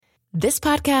This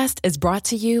podcast is brought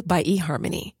to you by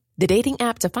eHarmony, the dating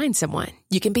app to find someone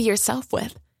you can be yourself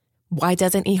with. Why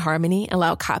doesn't eHarmony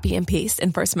allow copy and paste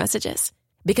in first messages?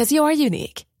 Because you are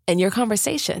unique, and your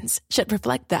conversations should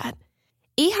reflect that.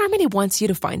 eHarmony wants you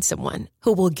to find someone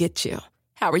who will get you.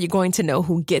 How are you going to know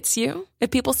who gets you?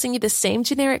 If people send you the same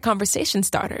generic conversation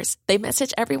starters they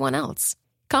message everyone else.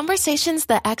 Conversations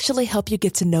that actually help you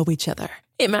get to know each other.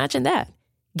 Imagine that.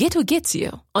 Get who gets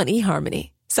you on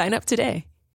eHarmony. Sign up today.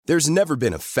 There's never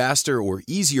been a faster or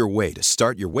easier way to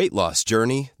start your weight loss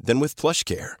journey than with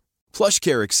PlushCare.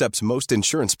 PlushCare accepts most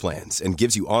insurance plans and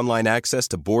gives you online access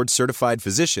to board-certified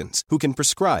physicians who can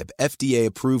prescribe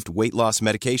FDA-approved weight loss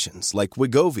medications like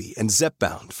Wegovy and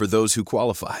Zepbound for those who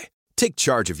qualify. Take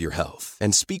charge of your health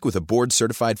and speak with a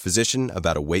board-certified physician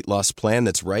about a weight loss plan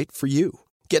that's right for you.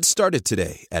 Get started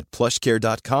today at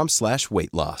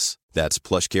plushcare.com/weight loss. That's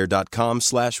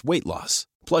plushcare.com/weight loss.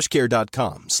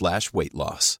 plushcare.com/weight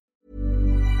loss.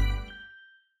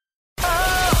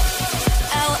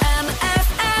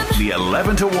 LMFM. The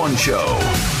 11 to 1 show.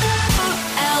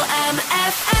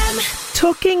 LMFM.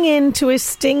 Tucking into a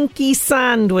stinky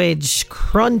sandwich,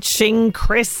 crunching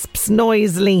crisps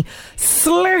noisily,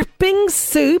 slurping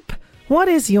soup. What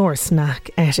is your snack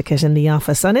etiquette in the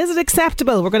office, and is it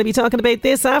acceptable? We're going to be talking about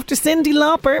this after Cyndi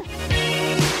Lauper.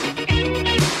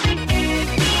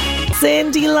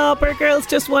 Cyndi Lauper, girls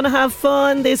just want to have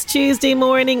fun this Tuesday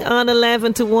morning on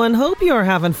 11 to 1. Hope you're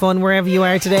having fun wherever you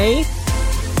are today.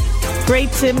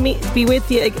 Great to be with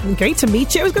you. Great to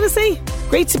meet you, I was going to say.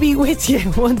 Great to be with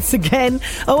you once again.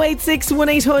 086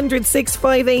 1800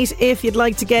 658 if you'd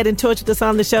like to get in touch with us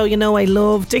on the show. You know I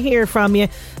love to hear from you.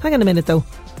 Hang on a minute though.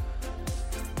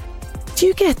 Do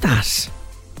you get that?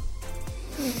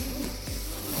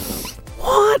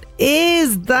 What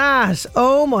is that?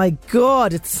 Oh my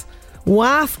God, it's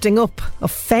wafting up,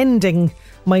 offending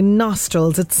my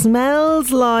nostrils. It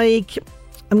smells like,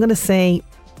 I'm going to say,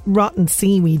 rotten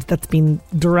seaweed that's been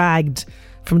dragged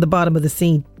from the bottom of the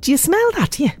sea. Do you smell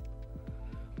that? Yeah.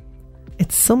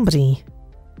 It's somebody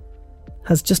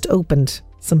has just opened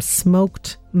some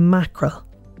smoked mackerel.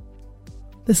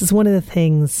 This is one of the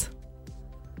things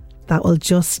that will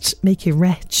just make you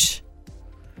retch,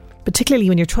 particularly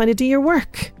when you're trying to do your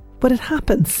work. But it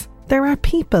happens. There are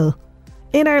people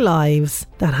in our lives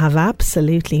that have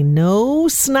absolutely no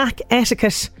snack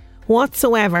etiquette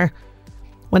whatsoever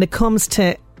when it comes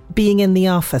to being in the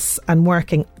office and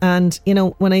working. And, you know,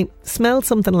 when I smell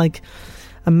something like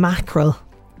a mackerel,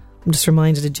 I'm just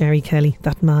reminded of Jerry Kelly,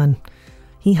 that man.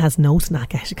 He has no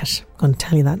snack etiquette. I'm going to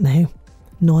tell you that now.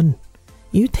 None.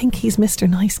 You'd think he's Mr.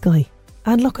 Nice Guy.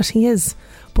 And look at he is.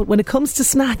 But when it comes to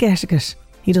snack etiquette,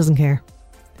 he doesn't care.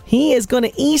 He is going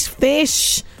to eat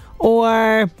fish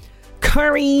or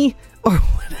curry or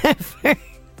whatever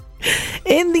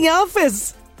in the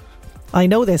office. I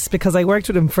know this because I worked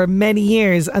with him for many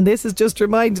years, and this has just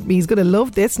reminded me he's going to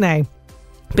love this now,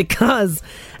 because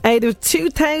out of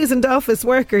 2,000 office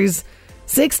workers,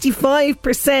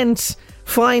 65%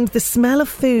 find the smell of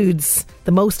foods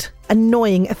the most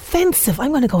annoying, offensive,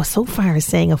 I'm going to go so far as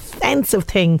saying offensive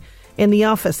thing in the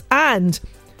office. And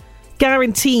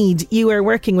guaranteed you are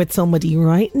working with somebody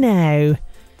right now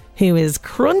who is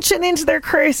crunching into their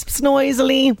crisps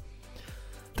noisily,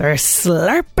 they're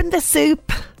slurping the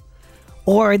soup,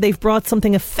 or they've brought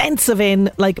something offensive in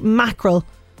like mackerel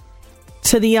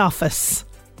to the office.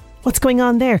 What's going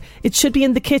on there? It should be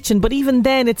in the kitchen, but even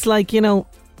then it's like, you know,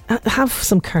 have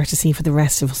some courtesy for the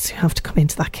rest of us who have to come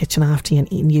into that kitchen after you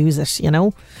and eat and use it, you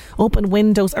know. Open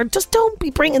windows, or just don't be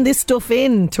bringing this stuff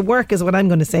in to work is what I'm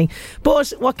going to say.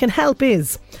 But what can help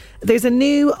is there's a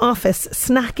new office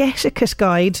snack etiquette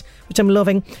guide, which I'm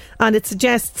loving, and it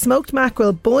suggests smoked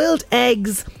mackerel, boiled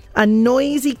eggs and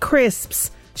noisy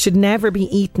crisps should never be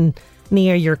eaten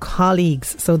near your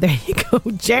colleagues. So there you go.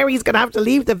 Jerry's going to have to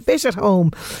leave the fish at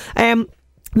home.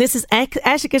 This is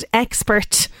etiquette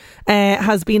expert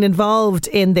has been involved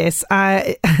in this.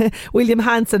 William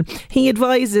Hansen. He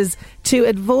advises to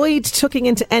avoid tucking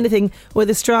into anything with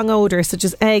a strong odour, such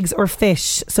as eggs or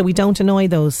fish, so we don't annoy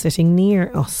those sitting near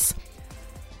us.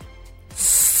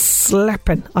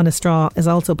 Slurping on a straw is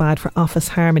also bad for office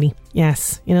harmony.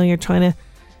 Yes, you know, you're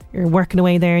working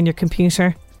away there in your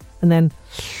computer, and then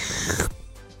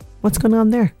what's going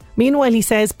on there? Meanwhile, he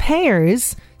says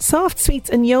pears, soft sweets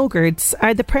and yogurts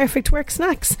are the perfect work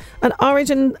snacks, and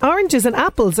oranges and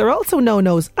apples are also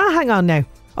no-nos. Hang on now.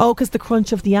 Oh, because the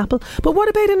crunch of the apple. But what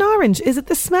about an orange? Is it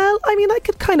the smell? I mean, I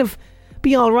could kind of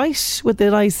be all right with the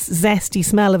nice zesty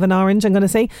smell of an orange, I'm going to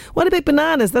say. What about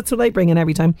bananas? That's what I bring in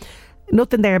every time.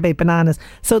 Nothing there about bananas.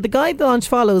 So the guide launch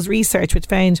follows research which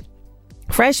found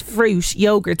Fresh fruit,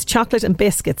 yogurts, chocolate and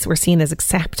biscuits were seen as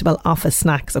acceptable office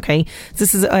snacks, okay?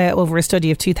 This is over a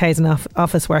study of 2,000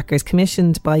 office workers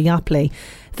commissioned by Yoplait.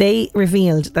 They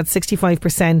revealed that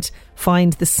 65%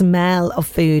 find the smell of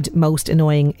food most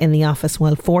annoying in the office,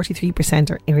 while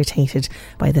 43% are irritated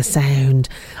by the sound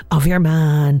of your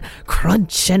man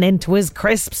crunching into his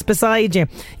crisps beside you.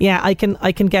 Yeah, I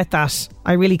can get that.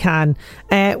 I really can.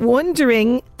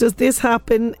 Wondering, does this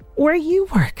happen where you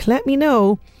work? Let me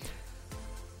know.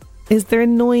 Is there a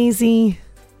noisy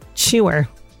chewer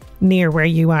near where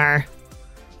you are?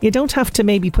 You don't have to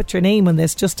maybe put your name on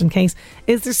this just in case.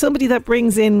 Is there somebody that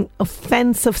brings in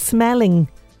offensive smelling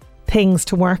things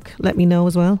to work? Let me know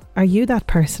as well. Are you that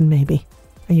person maybe?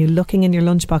 Are you looking in your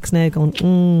lunchbox now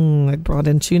going, I brought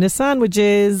in tuna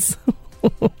sandwiches.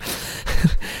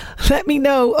 Let me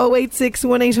know. 086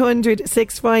 1800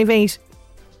 658.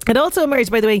 It also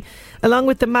emerged, by the way, along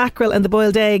with the mackerel and the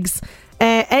boiled eggs,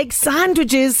 egg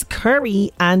sandwiches, curry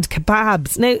and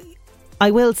kebabs. Now, I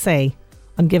will say,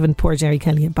 I'm giving poor Jerry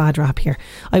Kelly a bad rap here.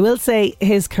 I will say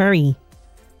his curry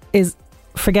is,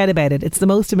 forget about it. It's the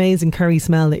most amazing curry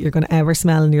smell that you're going to ever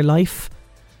smell in your life.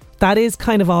 That is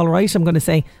kind of all right, I'm going to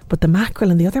say. But the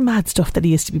mackerel and the other mad stuff that he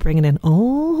used to be bringing in,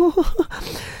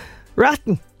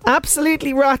 rotten.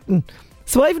 Absolutely rotten.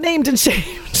 So I've named and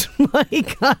shamed my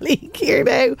colleague here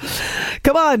now.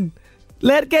 Come on.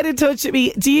 Get in touch with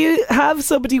me. Do you have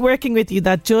somebody working with you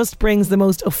that just brings the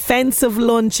most offensive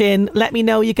lunch in? Let me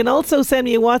know. You can also send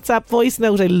me a WhatsApp voice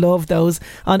note. I love those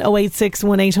on 086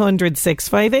 1800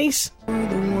 658.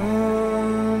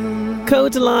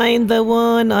 Code line, the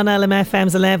one on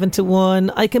LMFM's 11 to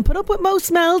 1. I can put up with most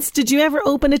smells. Did you ever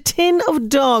open a tin of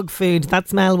dog food? That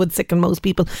smell would sicken most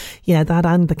people. Yeah, that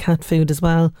and the cat food as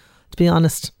well. To be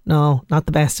honest, no, not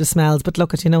the best of smells. But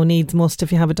look at, needs must. If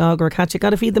you have a dog or a cat, you got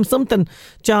to feed them something.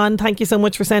 John, thank you so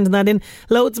much for sending that in.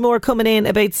 Loads more coming in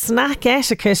about snack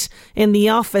etiquette in the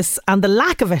office and the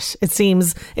lack of it, it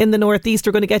seems, in the northeast.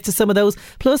 We're going to get to some of those.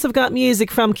 Plus, I've got music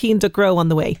from Keen Duck Grow on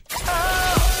the way.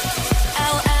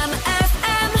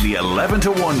 LMFM. The 11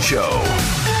 to 1 show.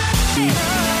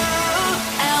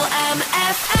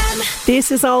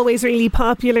 This is always really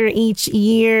popular each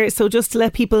year. So just to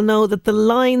let people know that the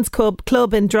Lions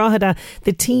Club in Drogheda,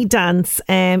 the tea dance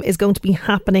is going to be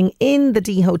happening in the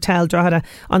D Hotel Drogheda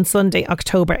on Sunday,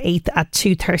 October 8th at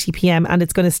 2:30pm, and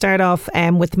it's going to start off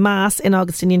with Mass in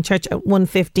Augustinian Church at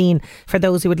 1:15 for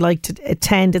those who would like to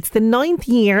attend. It's the 9th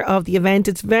year of the event.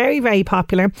 It's very, very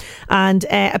popular, and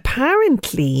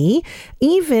apparently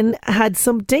even had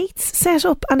some dates set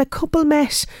up, and a couple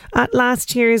met at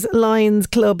last year's Lions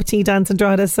Club tea dance in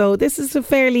Drogheda. So this is a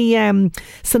fairly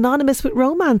synonymous with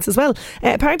romance as well.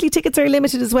 Apparently tickets are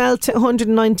limited as well to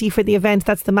 190 for the event.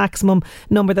 That's the maximum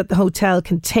number that the hotel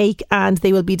can take, and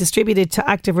they will be distributed to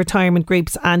active retirement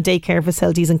groups and daycare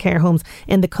facilities and care homes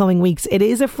in the coming weeks. It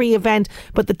is a free event,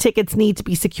 but the tickets need to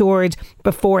be secured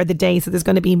before the day. So there's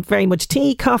going to be very much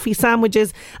tea, coffee,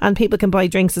 sandwiches, and people can buy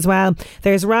drinks as well.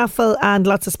 There's raffle and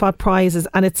lots of spot prizes,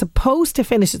 and it's supposed to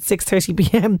finish at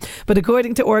 6:30pm, but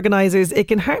according to organisers, it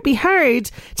can be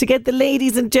hard to get the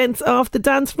ladies and gents off the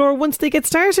dance floor once they get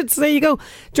started. So there you go.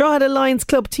 Drogheda Lions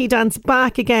Club tea dance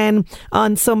back again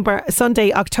on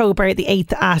Sunday, October the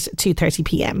 8th at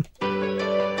 2:30pm.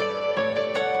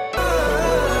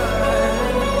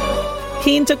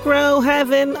 Keen to Grow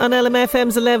Heaven on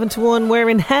LMFM's 11 to 1. We're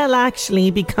in hell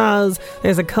actually, because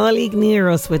there's a colleague near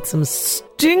us with some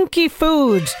stinky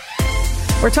food.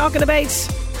 We're talking about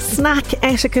snack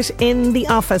etiquette in the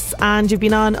office, and you've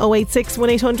been on 086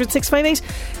 1800 658.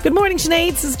 Good morning,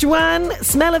 Sinead. This is Joanne.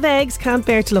 Smell of eggs, can't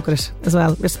bear to look at it as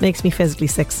well. It makes me physically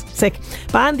sick.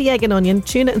 Ban the egg and onion,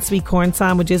 tuna and sweet corn,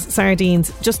 sandwiches,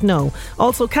 sardines, just no.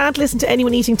 Also can't listen to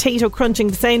anyone eating Tato crunching.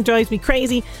 The sound drives me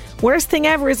crazy. Worst thing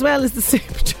ever as well is the soup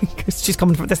drinkers. She's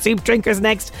coming for the soup drinkers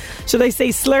next. Should I say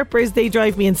slurpers? They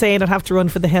drive me insane. I'd have to run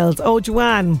for the hills. Oh,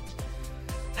 Joanne,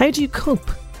 how do you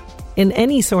cope in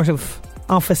any sort of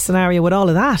office scenario with all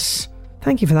of that?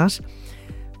 Thank you for that.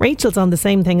 Rachel's on the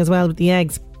same thing as well with the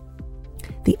eggs.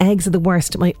 The eggs are the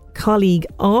worst. My colleague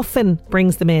often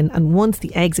brings them in, and once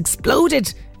the eggs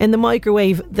exploded in the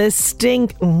microwave, the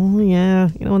stink, oh yeah,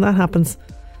 when that happens,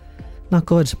 not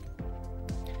good.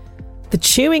 The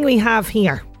chewing we have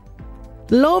here,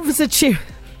 loves a chew,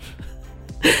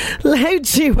 loud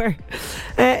chewer,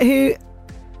 who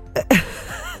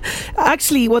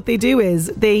actually what they do is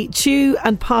they chew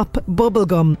and pop bubble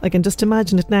gum. I can just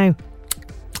imagine it now.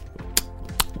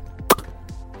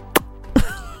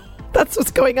 That's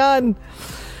what's going on.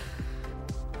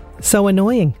 So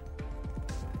annoying.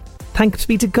 Thanks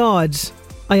be to God,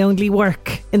 I only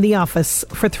work in the office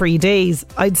for 3 days.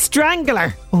 I'd strangle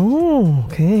her. Oh,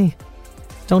 okay.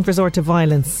 Don't resort to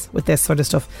violence with this sort of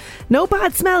stuff. No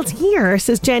bad smells here,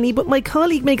 says Jenny, but my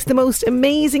colleague makes the most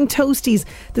amazing toasties.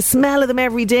 The smell of them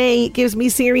every day gives me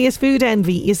serious food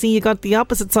envy. You see, you got the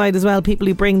opposite side as well. People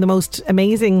who bring the most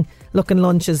amazing looking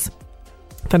lunches.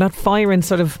 They're not firing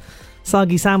sort of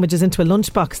soggy sandwiches into a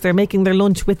lunchbox. They're making their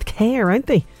lunch with care, aren't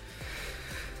they?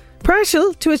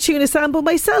 Partial to a tuna sample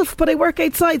myself, but I work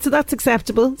outside, so that's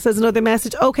acceptable, says another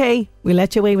message. OK, we'll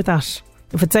let you away with that.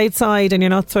 If it's outside and you're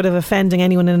not sort of offending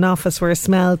anyone in an office where a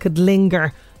smell could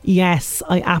linger, yes,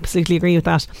 I absolutely agree with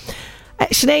that.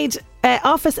 Sinead,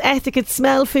 office etiquette,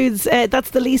 smell foods, that's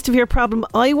the least of your problem.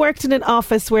 I worked in an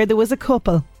office where there was a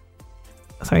couple.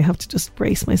 Sorry, I have to just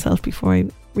brace myself before I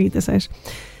read this out.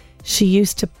 She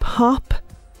used to pop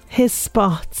his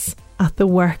spots at the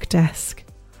work desk.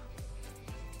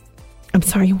 I'm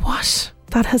sorry, what?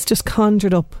 That has just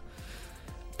conjured up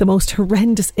the most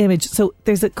horrendous image. So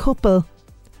there's a couple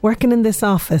working in this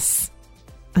office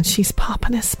and she's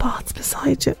popping his spots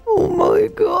beside you. Oh my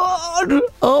God.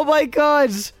 Oh my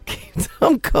God.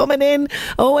 I'm coming in.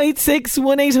 086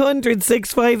 1800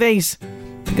 658. I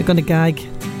think I'm going to gag.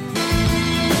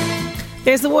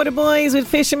 There's the Waterboys with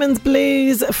Fisherman's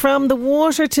Blues. From the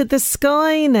water to the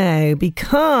sky now,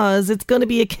 because it's going to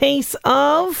be a case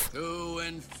of... To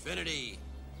infinity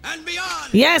and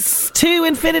beyond. Yes, to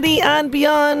infinity and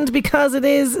beyond, because it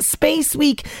is Space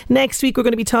Week. Next week we're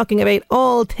going to be talking about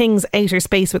all things outer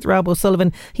space with Rob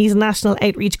O'Sullivan. He's National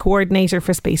Outreach Coordinator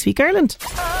for Space Week Ireland.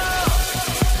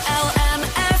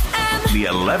 LMFM. The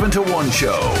 11 to 1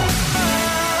 show.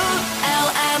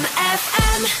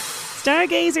 LMFM.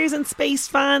 Stargazers and space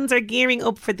fans are gearing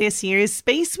up for this year's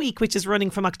Space Week, which is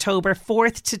running from October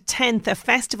 4th to 10th, a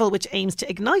festival which aims to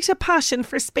ignite a passion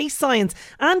for space science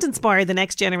and inspire the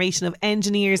next generation of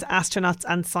engineers, astronauts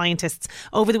and scientists.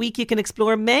 Over the week you can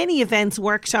explore many events,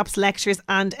 workshops, lectures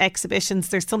and exhibitions.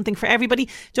 There's something for everybody.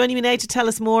 Joining me now to tell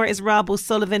us more is Rob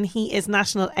O'Sullivan. He is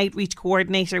National Outreach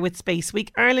Coordinator with Space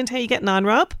Week Ireland. How are you getting on,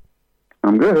 Rob?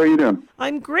 I'm good. How are you doing?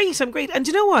 I'm great. And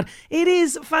you know what? It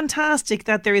is fantastic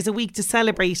that there is a week to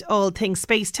celebrate all things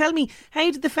space. Tell me,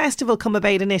 how did the festival come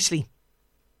about initially?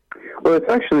 Well, it's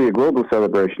actually a global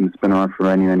celebration. It's been around for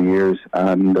many, many years.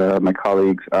 And my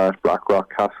colleagues at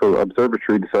Blackrock Castle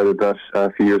Observatory decided that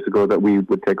a few years ago that we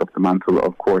would take up the mantle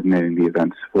of coordinating the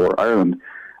events for Ireland.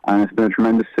 And it's been a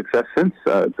tremendous success since.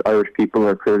 Irish people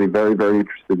are clearly very, very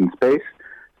interested in space.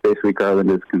 Space Week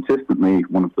Ireland is consistently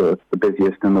one of the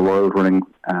busiest in the world, running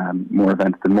more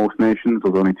events than most nations.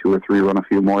 There's only 2 or 3 run a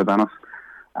few more than us.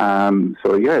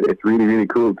 So yeah, it's really, really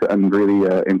cool and really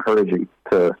encouraging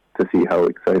to see how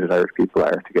excited Irish people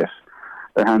are to get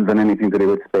their hands on anything to do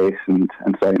with space and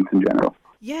science in general.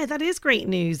 Yeah, that is great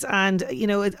news. And, you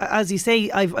know, as you say,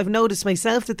 I've noticed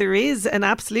myself that there is an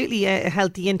absolutely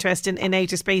healthy interest in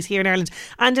outer space here in Ireland.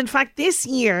 And in fact, this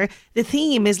year, the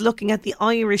theme is looking at the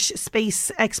Irish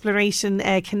space exploration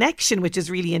connection, which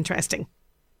is really interesting.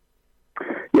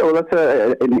 Yeah, well,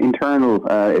 that's an internal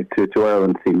to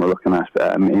Ireland theme we're looking at.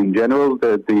 In general,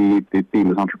 the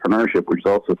theme is entrepreneurship, which is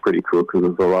also pretty cool because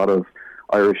there's a lot of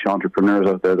Irish entrepreneurs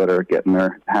out there that are getting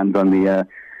their hands on the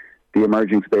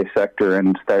emerging space sector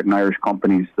and starting Irish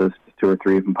companies. There's 2 or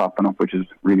 3 of them popping up, which is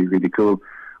really, really cool.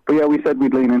 But yeah, we said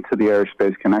we'd lean into the Irish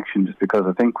space connection just because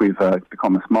I think we've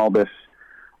become a small bit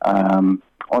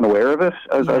unaware of it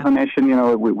as a nation. You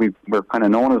know, we're kind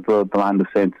of known as the land of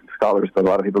saints and scholars, but a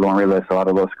lot of people don't realise a lot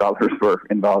of those scholars were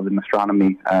involved in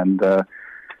astronomy. And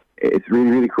it's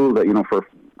really, really cool that, you know, for,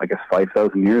 I guess,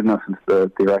 5,000 years now since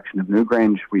the erection of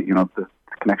Newgrange, the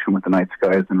connection with the night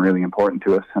sky has been really important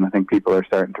to us, and I think people are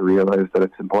starting to realise that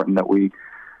it's important that we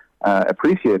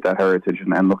appreciate that heritage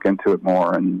and look into it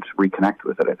more and reconnect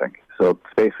with it, I think. So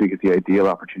Space Week is the ideal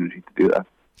opportunity to do that.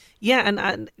 Yeah,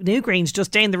 and Newgrange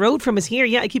just down the road from us here.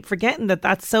 Yeah, I keep forgetting that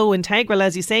that's so integral,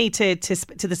 as you say, to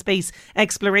the space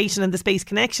exploration and the space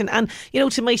connection. And, you know,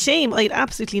 to my shame, I had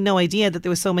absolutely no idea that there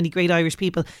were so many great Irish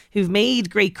people who've made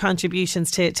great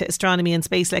contributions to astronomy and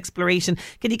space exploration.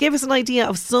 Can you give us an idea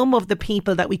of some of the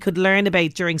people that we could learn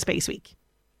about during Space Week?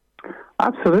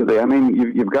 Absolutely. I mean,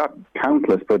 you've got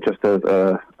countless, but just as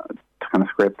to kind of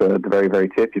scrape the very, very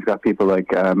tip, you've got people like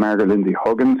Margaret Lindsay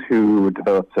Huggins, who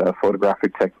developed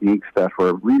photographic techniques that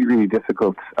were really, really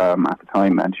difficult at the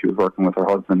time, and she was working with her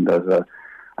husband as an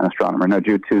astronomer. Now,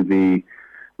 due to the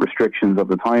restrictions of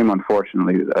the time,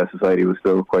 unfortunately, society was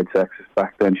still quite sexist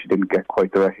back then. She didn't get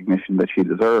quite the recognition that she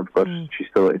deserved, but she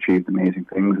still achieved amazing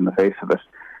things in the face of it.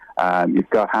 You've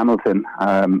got Hamilton.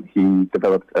 He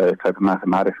developed a type of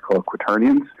mathematics called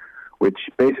quaternions, which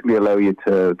basically allow you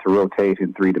to rotate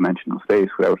in 3-dimensional space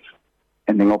without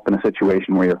ending up in a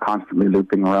situation where you're constantly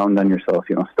looping around on yourself,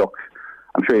 you know, stuck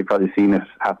I'm sure you've probably seen it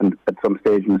happen at some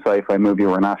stage in a sci-fi movie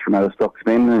where an astronaut is stuck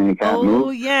spinning and he can't move. Oh,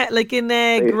 yeah, like in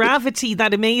Gravity,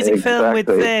 that amazing film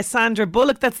with Sandra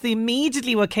Bullock. That's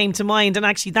immediately what came to mind. And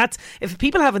actually, that's, if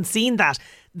people haven't seen that,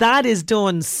 that is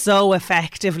done so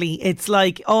effectively. It's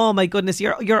like, oh my goodness,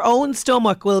 your own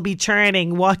stomach will be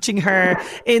churning watching her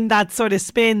in that sort of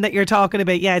spin that you're talking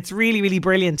about. Yeah, it's really, really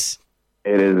brilliant.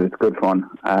 It is. It's good fun.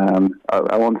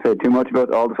 I won't say too much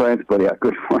about all the science, but yeah,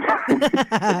 good fun.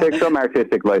 It takes some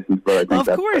artistic license, but I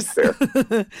think that's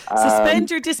fair.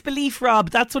 Suspend your disbelief, Rob.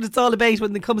 That's what it's all about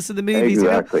when it comes to the movies.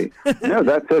 Exactly. No,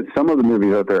 that's it. Some of the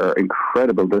movies out there are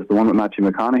incredible. There's the one with Matthew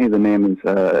McConaughey. The name is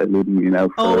eluding me now.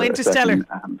 Interstellar.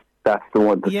 That's the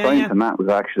one. The science in that was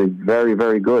actually very,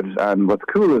 very good. And what's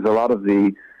cool is a lot of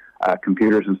the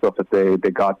computers and stuff that they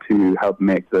got to help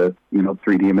make the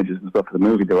 3D images and stuff of the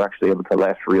movie, they were actually able to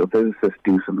let real physicists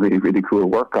do some really, really cool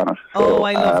work on it. So,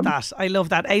 I love that. I love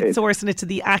that. Outsourcing it to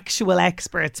the actual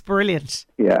experts. Brilliant.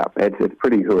 Yeah, it's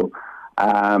pretty cool.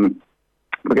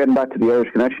 But getting back to the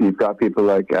Irish Connection, you've got people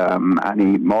like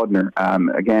Annie Maudner.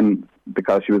 Again,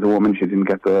 because she was a woman, she didn't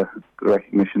get the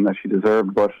recognition that she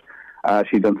deserved, but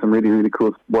she'd done some really, really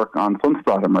cool work on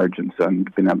sunspot emergence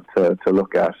and been able to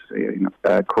look at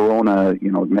corona,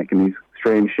 making these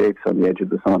strange shapes on the edge of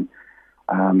the sun.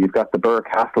 You've got the Burr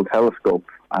Castle telescope,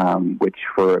 which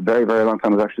for a very, very long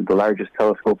time was actually the largest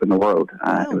telescope in the world.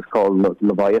 It was called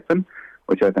Leviathan,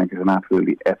 which I think is an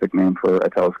absolutely epic name for a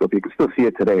telescope. You can still see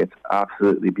it today. It's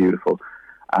absolutely beautiful.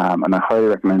 And I highly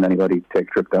recommend anybody take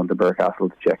a trip down to Burr Castle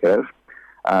to check it out.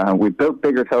 We've built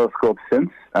bigger telescopes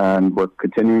since, and we're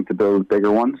continuing to build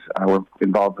bigger ones. We're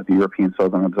involved with the European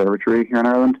Southern Observatory here in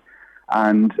Ireland,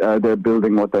 and they're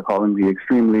building what they're calling the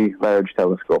Extremely Large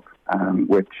Telescope,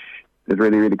 which is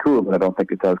really, really cool, but I don't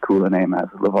think it's as cool a name as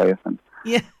Leviathan.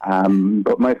 Yeah.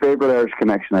 But my favourite Irish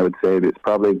connection, I would say, is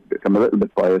probably, I'm a little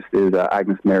bit biased, is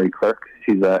Agnes Mary Clerk.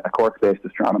 She's a Cork-based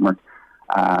astronomer.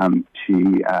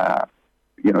 She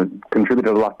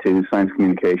contributed a lot to science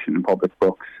communication and public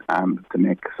books to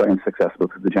make science accessible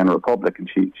to the general public. And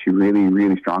she really,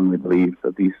 really strongly believed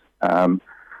that these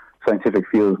scientific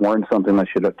fields weren't something that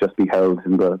should just be held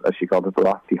in the, as she called it, the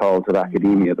lofty halls of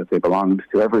academia, that they belonged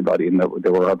to everybody and that they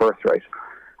were our birthright.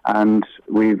 And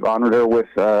we've honoured her with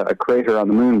a crater on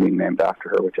the moon being named after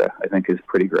her, which I think is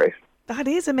pretty great. That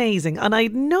is amazing. And I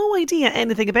had no idea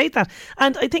anything about that.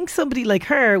 And I think somebody like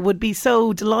her would be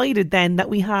so delighted then that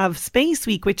we have Space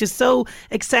Week, which is so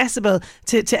accessible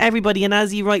to everybody. And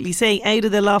as you rightly say, out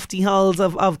of the lofty halls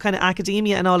of kind of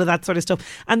academia and all of that sort of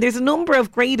stuff. And there's a number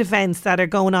of great events that are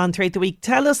going on throughout the week.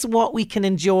 Tell us what we can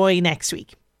enjoy next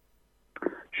week.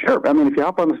 Sure. I mean, if you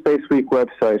hop on the Space Week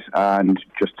website and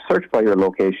just search by your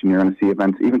location, you're going to see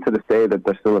events. Even to this day, that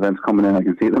there's still events coming in. I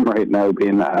can see them right now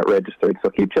being registered.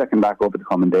 So keep checking back over the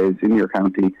coming days in your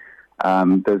county.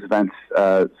 There's events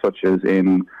such as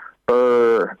in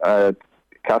Burr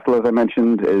Castle, as I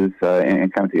mentioned, is in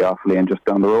County Offaly, and just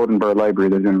down the road in Burr Library,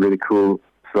 there's a really cool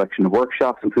selection of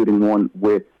workshops, including one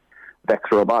with Vex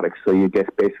Robotics. So you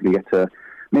basically get to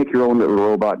make your own little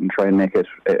robot and try and make it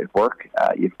work.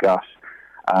 You've got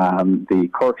the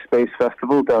Cork Space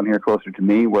Festival down here closer to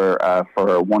me, where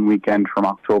for one weekend from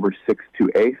October 6th to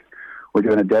 8th, we're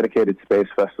doing a dedicated space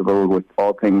festival with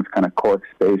all things kind of Cork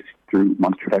space through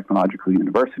Munster Technological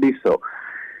University. So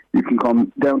you can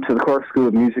come down to the Cork School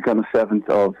of Music on the 7th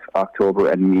of October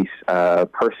and meet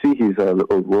Percy. He's a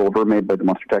little rover made by the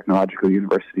Munster Technological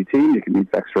University team. You can meet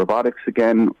Vex Robotics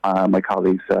again. My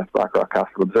colleagues at Blackrock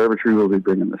Castle Observatory will be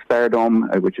bringing the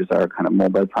Stardome, which is our kind of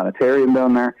mobile planetarium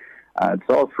down there. It's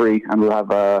all free, and we'll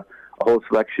have a whole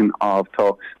selection of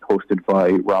talks hosted by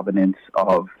Robin Ince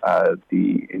of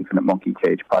the Infinite Monkey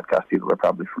Cage podcast. People are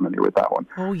probably familiar with that one.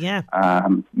 Oh, yeah.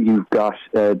 You've got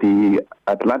the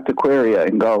Atlantiquaria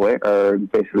in Galway are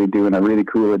basically doing a really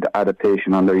cool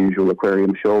adaptation on their usual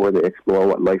aquarium show where they explore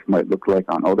what life might look like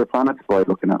on other planets by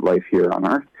looking at life here on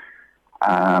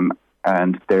Earth.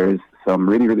 And there's some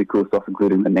really, really cool stuff,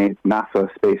 including the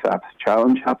NASA Space Apps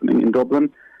Challenge happening in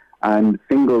Dublin. And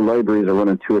Fingal Libraries are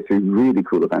running 2 or 3 really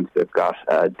cool events. They've got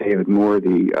David Moore,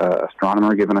 the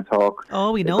astronomer, giving a talk.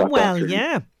 Oh, we know him well,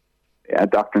 yeah. Yeah,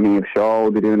 Dr. Niamh Shaw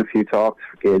will be doing a few talks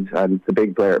for kids, and the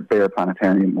Big Bear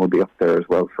Planetarium will be up there as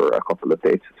well for a couple of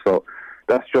dates. So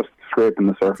that's just scraping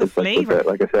the surface.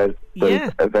 Like I said,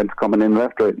 there's events coming in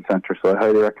left, right and centre. So I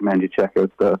highly recommend you check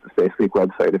out the Space Week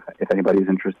website if anybody's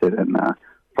interested in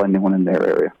finding one in their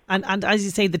area. And as you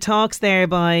say, the talks there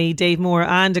by Dave Moore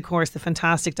and, of course, the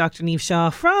fantastic Dr. Niamh Shaw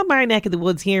from our neck of the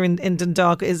woods here in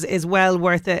Dundalk is well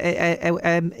worth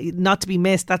not to be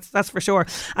missed. That's for sure.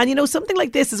 And, you know, something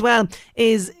like this as well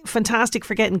is fantastic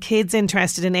for getting kids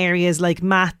interested in areas like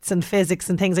maths and physics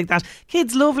and things like that.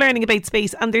 Kids love learning about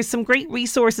space, and there's some great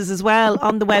resources as well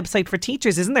on the website for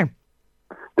teachers, isn't there?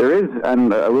 There is,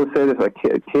 and I will say this, like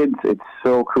kids, it's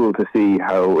so cool to see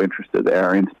how interested they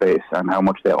are in space and how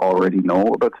much they already know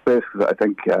about space. Because I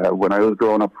think when I was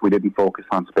growing up, we didn't focus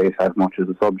on space as much as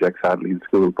a subject, sadly, in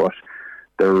school, but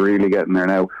they're really getting there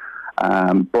now.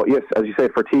 But yes, as you say,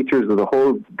 for teachers, there's a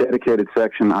whole dedicated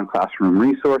section on classroom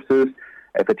resources.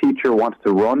 If a teacher wants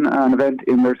to run an event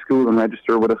in their school and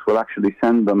register with us, we'll actually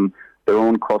send them their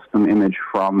own custom image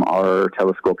from our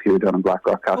telescope here down in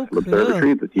Blackrock Castle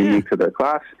Observatory that's unique to their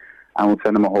class, and we'll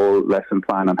send them a whole lesson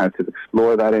plan on how to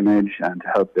explore that image and to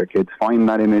help their kids find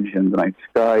that image in the night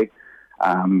sky.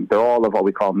 They're all of what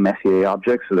we call Messier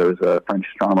objects. So there was a French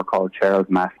astronomer called Charles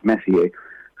Messier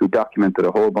who documented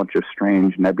a whole bunch of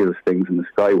strange nebulous things in the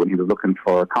sky when he was looking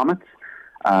for comets.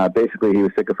 Basically, he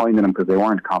was sick of finding them because they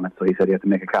weren't comets, so he said he had to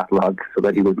make a catalogue so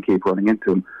that he wouldn't keep running into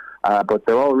them. But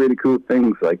they're all really cool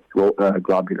things like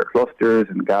globular clusters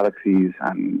and galaxies,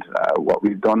 and what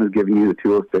we've done is giving you the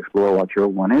tools to explore what your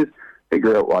one is,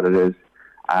 figure out what it is,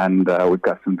 and we've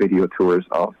got some video tours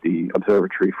of the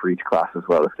observatory for each class as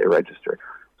well if they register.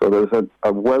 So there's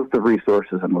a wealth of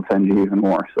resources, and we'll send you even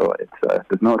more. So it's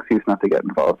there's no excuse not to get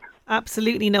involved.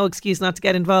 Absolutely no excuse not to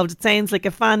get involved. It sounds like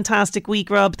a fantastic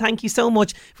week, Rob. Thank you so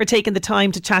much for taking the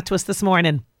time to chat to us this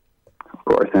morning. Of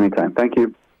course, anytime. Thank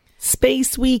you.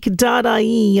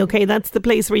 Spaceweek.ie. Okay, that's the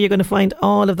place where you're going to find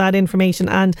all of that information,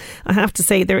 and I have to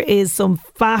say there is some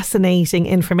fascinating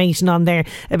information on there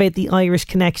about the Irish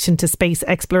connection to space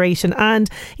exploration.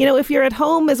 And you know, if you're at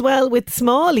home as well with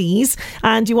smallies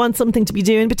and you want something to be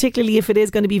doing, particularly if it is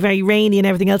going to be very rainy and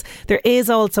everything else, there is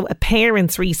also a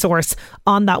parents resource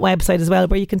on that website as well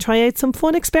where you can try out some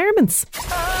fun experiments.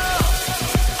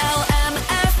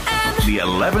 LMFM. The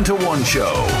 11 to 1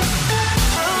 show.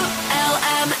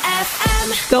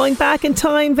 Going back in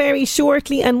time very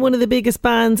shortly, and one of the biggest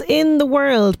bands in the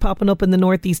world popping up in the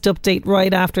Northeast Update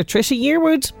right after Trisha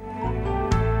Yearwood.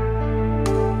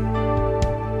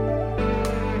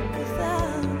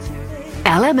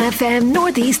 LMFM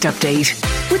Northeast Update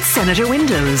with Senator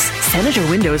Windows. Senator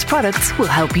Windows products will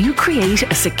help you create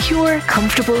a secure,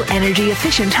 comfortable, energy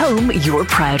efficient home you're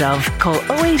proud of. Call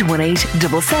 0818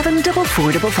 77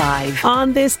 4455.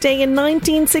 On this day in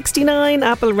 1969,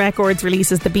 Apple Records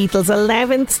releases the Beatles'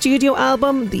 11th studio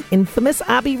album, the infamous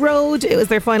Abbey Road. It was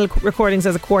their final recordings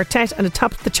as a quartet, and it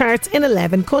topped the charts in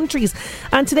 11 countries.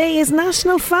 And today is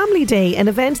National Family Day, an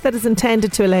event that is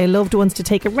intended to allow loved ones to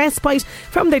take a respite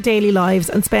from their daily lives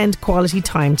and spend quality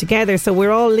time together. So we're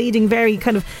all leading very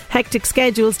kind of hectic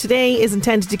schedules. Today is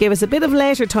intended to give us a bit of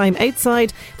leisure time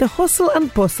outside the hustle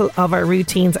and bustle of our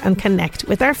routines and connect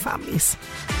with our families.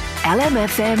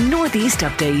 LMFM Northeast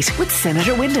Update with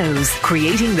Senator Windows.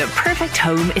 Creating the perfect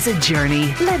home is a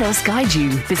journey. Let us guide you.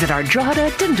 Visit our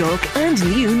Drogheda, Dundalk and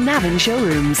new Navan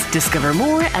showrooms. Discover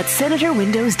more at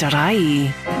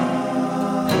senatorwindows.ie.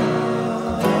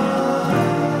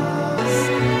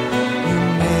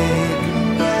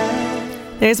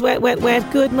 There's Wet, Wet,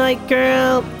 Wet, Good Night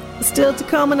Girl. Still to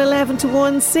come in 11 to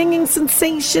 1. Singing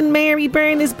sensation Mary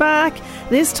Byrne is back.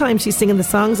 This time she's singing the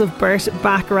songs of Burt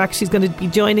Bacharach. She's going to be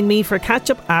joining me for a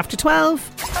catch-up after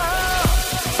 12.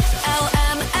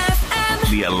 LMFM.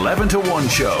 The 11 to 1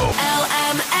 show.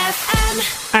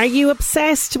 LMFM. Are you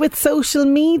obsessed with social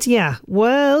media?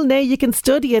 Well, now you can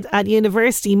study it at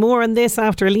university. More on this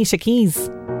after Alicia Keys.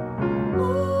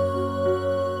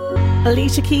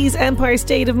 Alicia Keys, Empire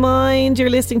State of Mind.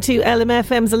 You're listening to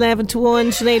LMFM's 11 to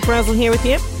 1. Sinead Brazel here with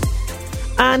you.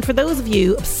 And for those of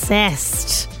you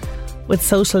obsessed with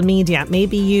social media,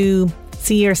 maybe you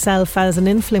see yourself as an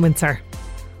influencer.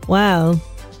 Well,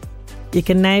 you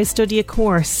can now study a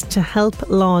course to help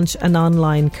launch an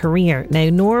online career. Now,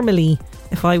 normally,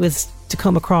 if I was to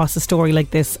come across a story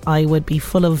like this, I would be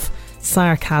full of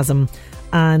sarcasm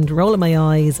and rolling my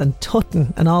eyes and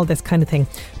tutting and all this kind of thing.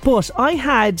 But I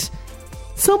had,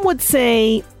 some would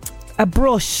say, a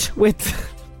brush with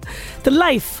the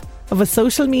life of a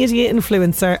social media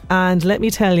influencer, and let me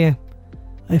tell you,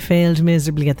 I failed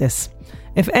miserably at this.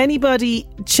 If anybody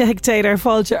checked out our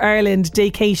Fáilte Ireland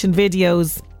Daycation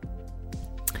videos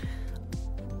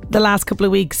the last couple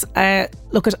of weeks,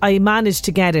 look, I managed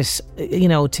to get it,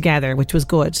 together, which was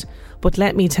good. But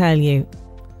let me tell you,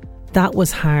 that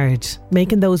was hard.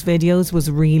 Making those videos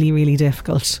was really, really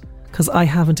difficult because I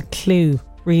haven't a clue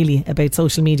really about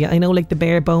social media. I know like the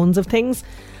bare bones of things,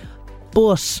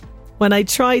 but when I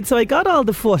tried, so I got all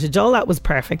the footage, all that was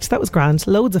perfect, that was grand,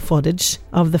 loads of footage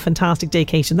of the fantastic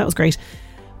daycation, that was great.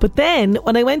 But then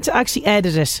when I went to actually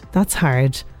edit it, that's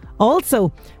hard.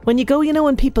 Also, when you go, you know,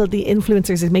 when people, the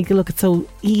influencers, make it look so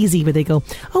easy, where they go,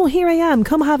 oh, here I am,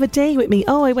 come have a day with me.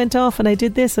 Oh, I went off and I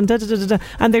did this and da da da da da.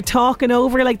 And they're talking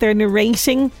over, like they're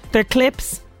narrating their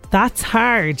clips. That's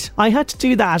hard. I had to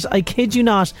do that, I kid you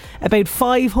not, about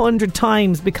 500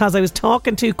 times because I was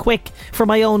talking too quick for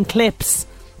my own clips.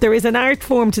 There is an art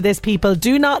form to this, people.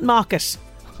 Do not mock it.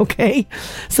 Okay,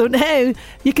 so now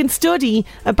you can study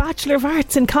a Bachelor of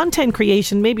Arts in Content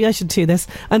Creation. Maybe I should do this,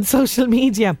 and social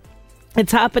media.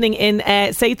 It's happening in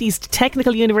Southeast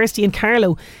Technical University in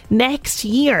Carlow next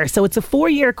year. So it's a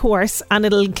 4-year course and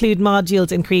it'll include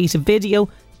modules in creative video,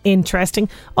 interesting,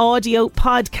 audio,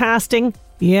 podcasting.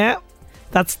 Yeah,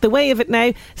 that's the way of it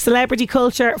now. Celebrity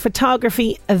culture,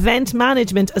 photography, event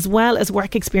management, as well as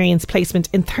work experience placement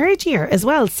in 3rd year as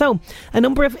well. So a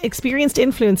number of experienced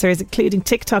influencers, including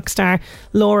TikTok star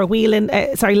Lauren Whelan,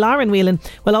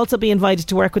 will also be invited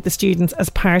to work with the students as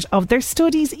part of their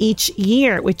studies each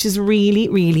year, which is really,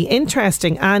 really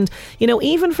interesting. And, you know,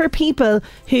 even for people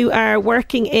who are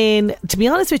working in, to be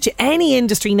honest with you, any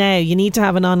industry now, you need to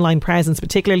have an online presence,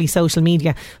 particularly social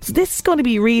media. So this is going to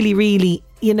be really, really,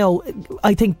 you know,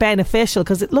 I think beneficial,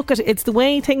 because it's the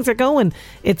way things are going.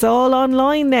 It's all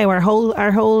online now, our whole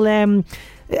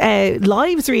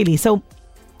lives really. So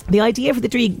the idea for the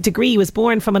degree was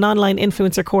born from an online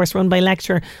influencer course run by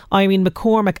lecturer Irene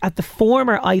McCormack at the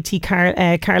former IT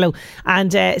Carlow,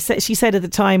 and she said at the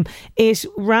time it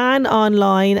ran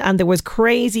online and there was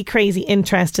crazy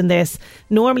interest in this.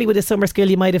 Normally with a summer school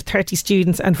you might have 30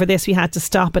 students, and for this we had to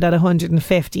stop it at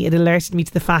 150. It alerted me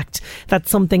to the fact that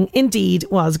something indeed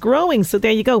was growing. So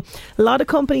there you go. A lot of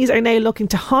companies are now looking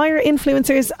to hire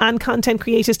influencers and content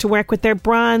creators to work with their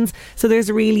brands, so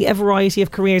there's really a variety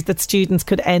of careers that students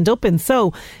could end up in.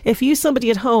 So if you somebody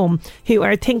at home who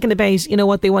are thinking about, you know,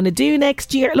 what they want to do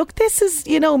next year, look, this is,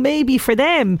 you know, maybe for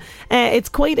them. It's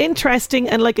quite interesting,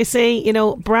 and like I say, you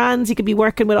know, brands, you could be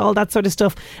working with all that sort of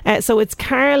stuff. So it's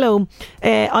Carlow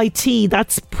IT,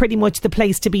 that's pretty much the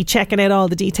place to be, checking out all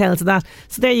the details of that.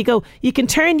 So there you go. You can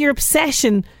turn your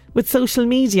obsession with social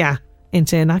media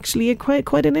into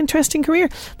quite an interesting career.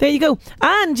 There you go.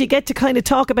 And you get to kind of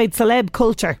talk about celeb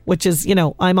culture, which is, you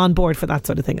know, I'm on board for that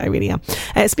sort of thing. I really am.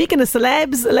 Speaking of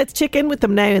celebs, let's check in with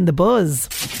them now in The Buzz.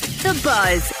 The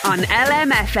Buzz on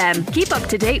LMFM. Keep up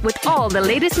to date with all the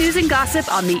latest news and gossip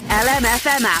on the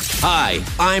LMFM app. Hi,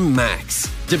 I'm Max.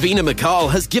 Davina McCall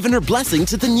has given her blessing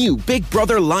to the new Big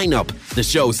Brother lineup. The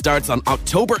show starts on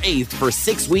October 8th for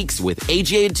 6 weeks with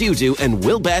AJ Adudu and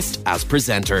Will Best as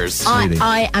presenters.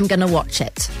 I am going to watch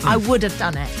it. I would have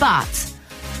done it. But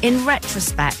in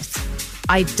retrospect,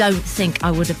 I don't think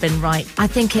I would have been right. I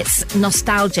think it's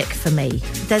nostalgic for me.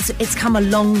 It's come a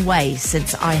long way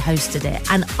since I hosted it,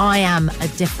 and I am a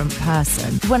different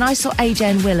person. When I saw AJ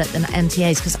and Will at the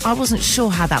NTAs, because I wasn't sure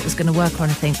how that was going to work or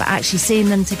anything, but actually seeing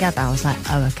them together, I was like,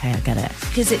 oh, okay, I get it.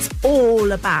 Because it's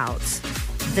all about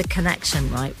the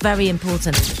connection, right? Very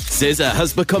important. SZA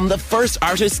has become the first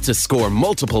artist to score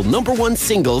multiple #1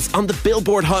 singles on the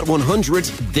Billboard Hot 100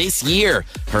 this year.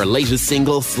 Her latest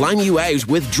single, Slime You Out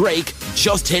with Drake,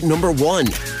 just hit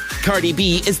 #1. Cardi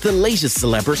B is the latest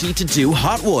celebrity to do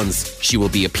Hot Ones. She will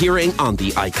be appearing on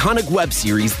the iconic web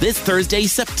series this Thursday,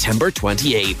 September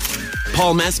 28th.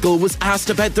 Paul Mescal was asked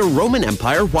about the Roman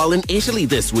Empire while in Italy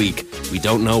this week. We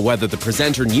don't know whether the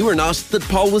presenter knew or not that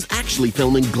Paul was actually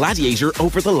filming Gladiator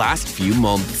over the last few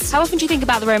months. How often do you think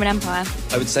about the Roman Empire?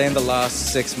 I would say in the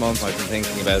last 6 months I've been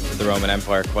thinking about the Roman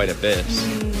Empire quite a bit.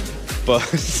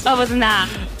 But other than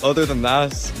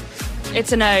that,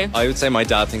 it's a no. I would say my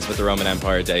dad thinks about the Roman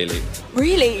Empire daily.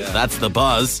 Really? Yeah. That's The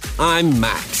Buzz. I'm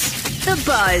Max. The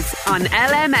Buzz on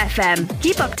LMFM.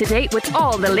 Keep up to date with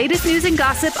all the latest news and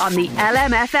gossip on the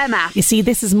LMFM app. You see,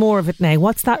 this is more of it now.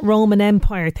 What's that Roman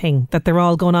Empire thing that they're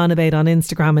all going on about on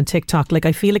Instagram and TikTok? Like,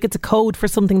 I feel like it's a code for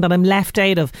something that I'm left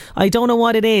out of. I don't know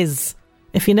what it is.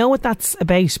 If you know what that's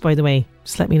about, by the way,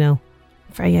 just let me know.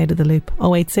 Very out of the loop.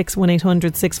 086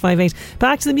 1800 658.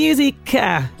 Back to the music.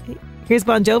 Here's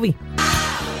Bon Jovi.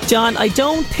 John, I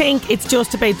don't think it's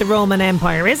just about the Roman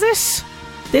Empire, is it?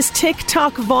 This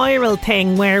TikTok viral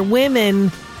thing where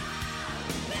women...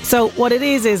 So what it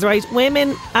is, right,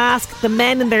 women ask the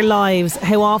men in their lives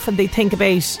how often they think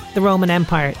about the Roman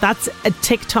Empire. That's a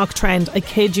TikTok trend, I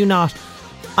kid you not.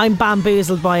 I'm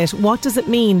bamboozled by it. What does it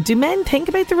mean? Do men think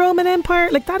about the Roman Empire?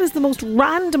 Like, that is the most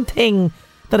random thing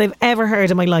that I've ever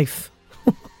heard in my life.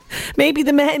 Maybe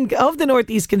the men of the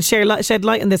Northeast can shed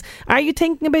light on this. Are you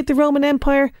thinking about the Roman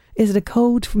Empire? Is it a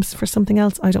code for something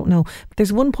else? I don't know.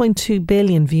 There's 1.2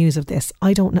 billion views of this.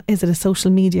 I don't know. Is it a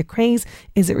social media craze?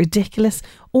 Is it ridiculous?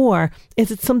 Or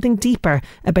is it something deeper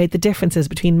about the differences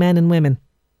between men and women?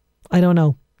 I don't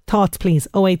know. Thoughts, please.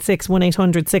 086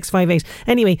 1800 658.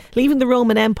 Anyway, leaving the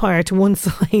Roman Empire to one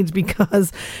side,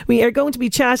 because we are going to be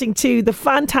chatting to the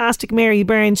fantastic Mary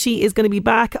Byrne. She is going to be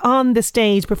back on the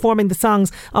stage performing the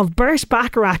songs of Burt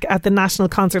Bacharach at the National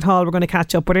Concert Hall. We're going to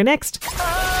catch up with her next.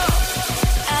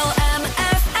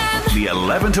 LMFM. The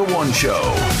 11 to 1 show.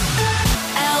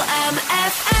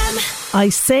 LMFM. I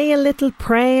say a little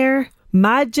prayer,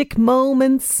 magic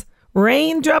moments,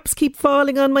 raindrops keep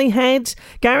falling on my head.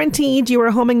 Guaranteed you are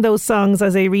humming those songs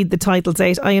as I read the titles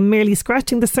out. I am merely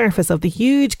scratching the surface of the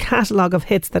huge catalogue of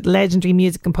hits that legendary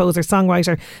music composer,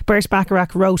 songwriter Burt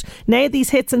Bacharach wrote. Now these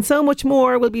hits and so much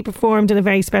more will be performed in a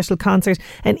very special concert,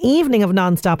 an evening of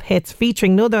non-stop hits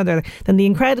featuring none other than the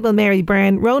incredible Mary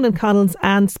Byrne, Ronan Connells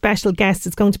and special guests.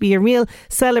 It's going to be a real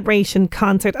celebration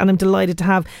concert, and I'm delighted to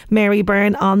have Mary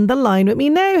Byrne on the line with me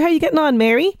now. How are you getting on,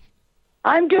 Mary?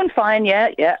 I'm doing fine,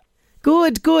 yeah.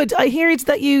 Good. I heard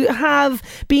that you have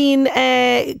been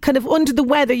kind of under the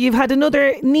weather. You've had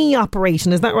another knee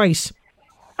operation, is that right?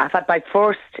 I've had my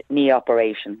first knee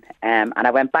operation, and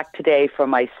I went back today for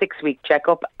my 6-week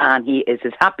checkup, and he is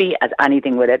as happy as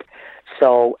anything with it.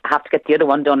 So I have to get the other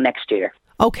one done next year.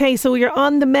 Okay, so you're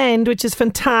on the mend, which is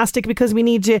fantastic, because we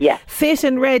need you fit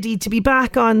and ready to be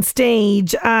back on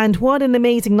stage. And what an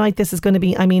amazing night this is going to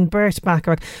be. I mean, Burt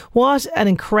Bacharach, what an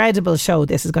incredible show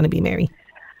this is going to be, Mary.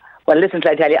 Well, listen,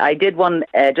 I tell you, I did one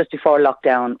just before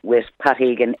lockdown with Pat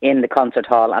Egan in the concert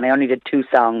hall, and I only did 2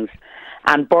 songs.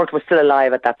 And Burt was still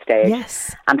alive at that stage.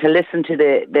 Yes. And to listen to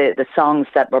the songs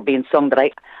that were being sung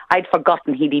that I'd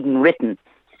forgotten he'd even written.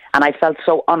 And I felt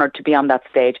so honoured to be on that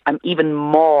stage. I'm even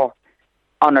more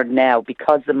honoured now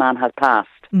because the man has passed.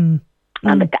 And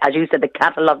as you said, the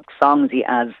catalogue songs he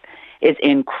has is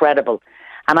incredible.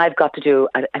 And I've got to do,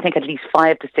 I think, at least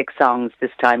 5 to 6 songs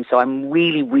this time. So I'm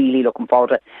really, really looking forward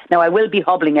to it. Now, I will be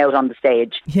hobbling out on the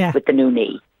stage with the new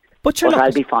knee. But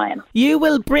I'll be fine. You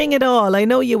will bring it all. I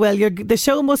know you will. The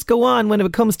show must go on when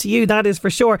it comes to you, that is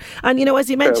for sure. And, you know, as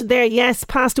you mentioned there, yes,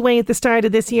 passed away at the start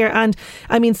of this year. And,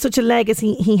 I mean, such a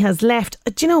legacy he has left.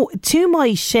 Do you know, to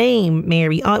my shame,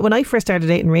 Mary, when I first started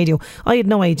out in radio, I had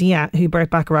no idea who Burt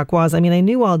Bacharach was. I mean, I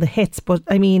knew all the hits, but,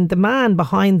 I mean, the man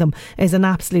behind them is an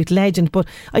absolute legend. But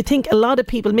I think a lot of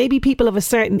people, maybe people of a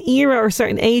certain era or a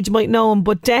certain age might know him,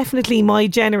 but definitely my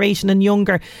generation and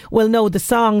younger will know the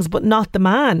songs, but not the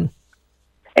man.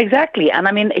 Exactly. And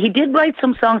I mean, he did write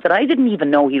some songs that I didn't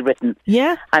even know he'd written.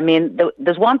 Yeah. I mean,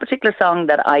 there's one particular song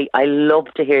that I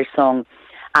love to hear sung.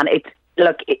 And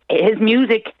his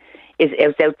music is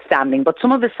outstanding, but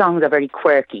some of his songs are very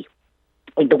quirky.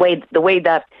 Like the way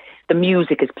that the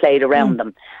music is played around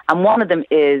them. And one of them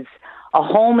is, a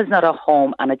home is not a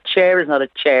home and a chair is not a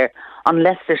chair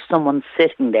unless there's someone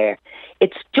sitting there.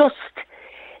 It's just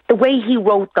the way he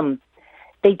wrote them.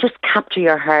 They just capture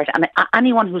your heart, and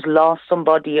anyone who's lost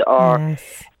somebody or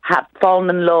have fallen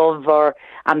in love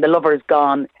and the lover is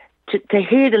gone, to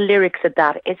hear the lyrics of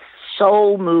that, it's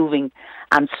so moving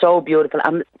and so beautiful.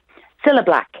 And Cilla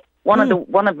Black,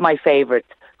 one of my favourites,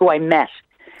 who I met,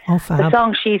 the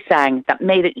song she sang that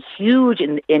made it huge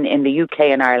in the UK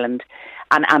and Ireland,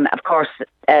 and of course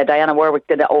Diana Warwick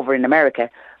did it over in America,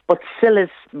 but Cilla's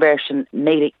version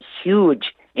made it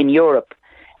huge in Europe.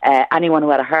 Anyone who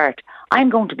had a heart. I'm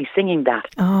going to be singing that.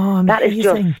 Oh,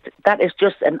 amazing. That is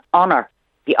just an honour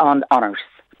beyond honours.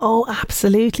 Oh,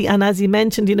 absolutely. And as you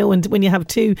mentioned, you know, when you have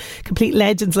 2 complete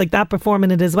legends like that performing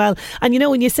it as well. And, you know,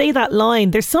 when you say that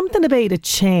line, there's something about a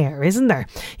chair, isn't there?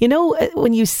 You know,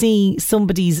 when you see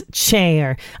somebody's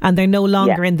chair and they're no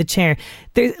longer in the chair,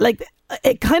 there's like,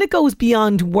 it kind of goes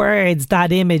beyond words,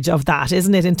 that image of that,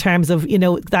 isn't it? In terms of, you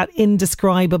know, that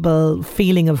indescribable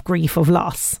feeling of grief, of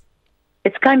loss.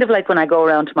 It's kind of like when I go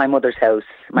around to my mother's house.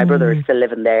 My brother is still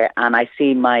living there, and I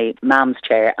see my mum's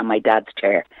chair and my dad's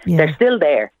chair. Yeah. They're still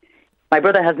there. My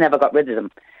brother has never got rid of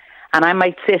them. And I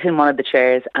might sit in one of the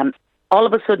chairs, and all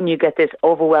of a sudden you get this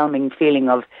overwhelming feeling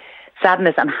of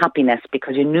sadness and happiness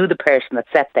because you knew the person that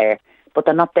sat there, but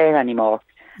they're not there anymore.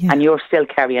 Yeah. And you're still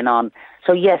carrying on.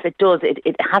 So yes, it does.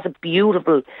 It has a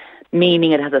beautiful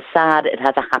meaning. It has a sad, it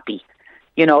has a happy.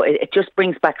 You know, it just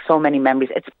brings back so many memories.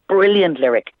 It's brilliant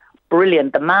lyric.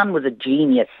 Brilliant. The man was a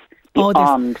genius.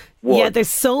 beyond words. Yeah, there's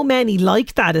so many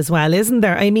like that as well, isn't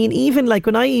there? I mean, even like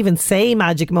when I even say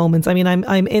Magic Moments, I mean,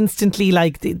 I'm instantly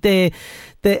like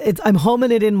I'm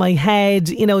humming it in my head.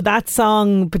 You know, that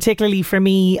song particularly for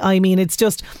me, I mean, it's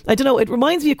just, I don't know, it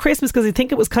reminds me of Christmas because I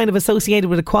think it was kind of associated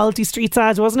with a Quality Street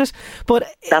ad, wasn't it?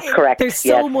 But that's correct. There's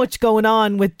so much going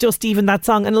on with just even that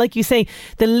song. And like you say,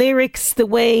 the lyrics, the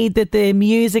way that the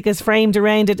music is framed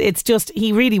around it, it's just,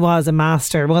 he really was a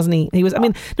master, wasn't he? He was, I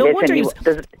mean, no wonder he was...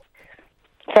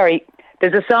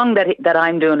 There's a song that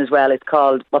I'm doing as well. It's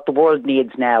called What the World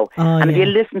Needs Now. And if you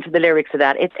listen to the lyrics of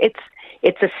that,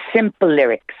 it's a simple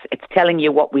lyrics. It's telling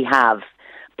you what we have,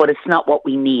 but it's not what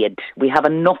we need. We have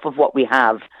enough of what we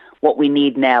have. What we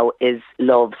need now is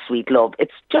love, sweet love.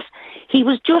 It's just, he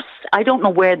was just, I don't know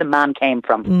where the man came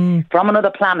from. From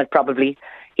another planet, probably.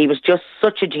 He was just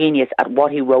such a genius at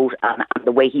what he wrote and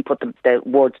the way he put the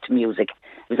words to music.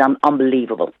 It was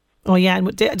unbelievable. Oh yeah, and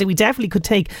we definitely could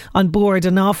take on board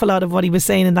an awful lot of what he was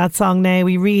saying in that song now.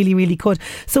 We really, really could.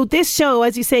 So this show,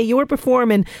 as you say, you're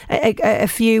performing a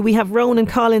few. We have Ronan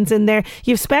Collins in there.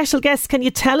 You have special guests. Can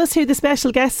you tell us who the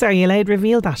special guests are? Are you allowed to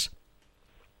reveal that?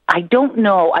 I don't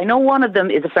know. I know one of them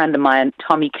is a friend of mine,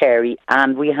 Tommy Carey,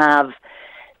 and we have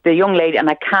the young lady, and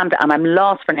I'm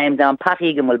lost for names now, and Pat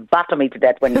Egan will batter me to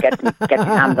death when he gets his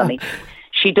hands on me.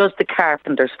 She does the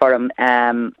Carpenters for him.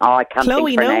 I can't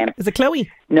Chloe, think of her name. Is it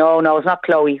Chloe? No, it's not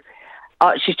Chloe.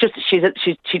 She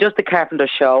does the Carpenter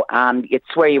show, and you'd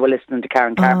swear you were listening to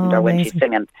Karen Carpenter when she's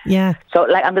singing. Yeah. So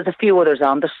and there's a few others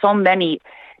on. There's so many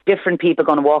different people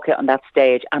going to walk out on that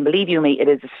stage, and believe you me, it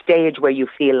is a stage where you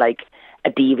feel like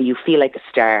a diva, you feel like a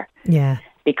star. Yeah.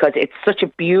 Because it's such a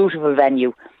beautiful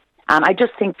venue. And I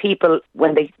just think people,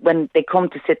 when they come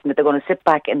to sit in it, they're going to sit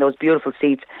back in those beautiful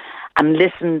seats and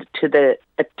listen to the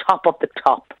top of the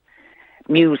top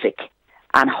music.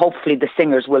 And hopefully the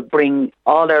singers will bring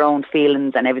all their own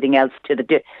feelings and everything else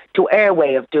to our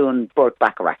way of doing Burt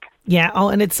Bacharach. Yeah,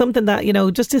 and it's something that, you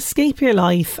know, just escape your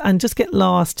life and just get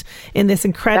lost in this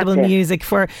incredible music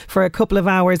for a couple of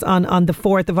hours on the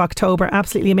 4th of October.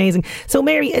 Absolutely amazing. So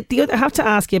Mary, I have to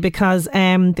ask you because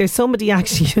there's somebody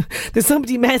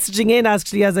messaging in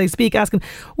actually as I speak asking,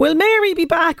 will Mary be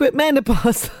back with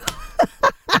menopause?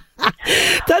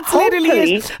 That's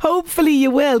literally it. Hopefully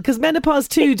you will, because Menopause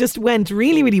 2 just went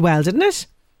really, really well, didn't it?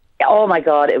 Oh my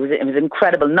God, it was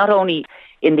incredible. Not only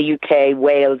in the UK,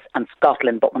 Wales and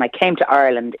Scotland, but when I came to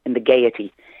Ireland in the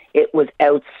Gaiety, it was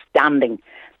outstanding.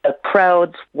 The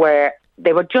crowds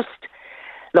they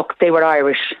were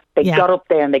Irish. They got up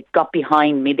there and they got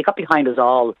behind me. They got behind us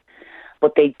all.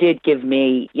 But they did give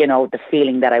me, you know, the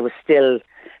feeling that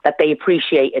that they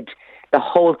appreciated the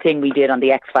whole thing we did on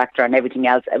the X Factor and everything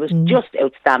else. It was just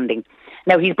outstanding.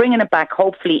 Now, he's bringing it back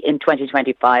hopefully in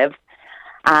 2025.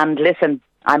 And listen,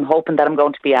 I'm hoping that I'm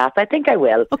going to be asked. I think I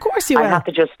will. Of course you will. I have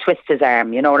to just twist his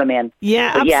arm, you know what I mean?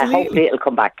 Yeah, but absolutely. yeah, hopefully it'll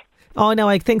come back. Oh no,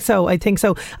 I think so.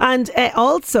 And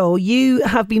also you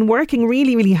have been working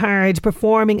really, really hard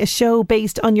performing a show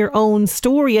based on your own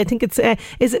story. I think it's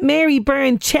is it Mary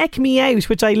Byrne Check Me Out,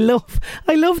 which I love.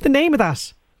 I love the name of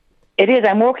that. It is.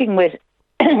 I'm working with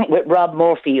Rob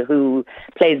Murphy, who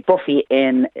plays Buffy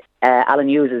in Alan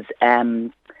Hughes's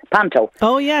Panto.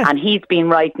 Oh yeah. And he's been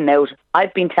writing out,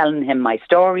 I've been telling him my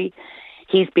story.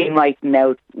 He's been writing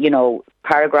out, you know,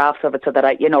 paragraphs of it so that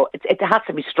it has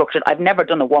to be structured. I've never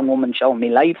done a one-woman show in my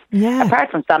life. Yeah.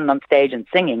 Apart from standing on stage and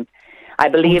singing. I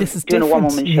believe doing a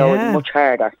one-woman show is much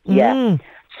harder. Yeah.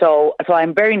 So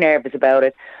I'm very nervous about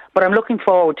it. But I'm looking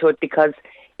forward to it because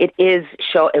it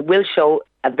will show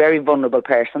a very vulnerable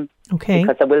person. Okay.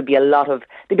 Because there'll be a lot of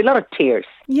tears.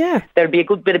 Yeah. There'll be a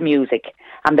good bit of music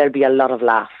and there'll be a lot of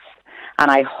laughs. And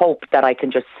I hope that I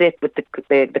can just sit with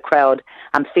the crowd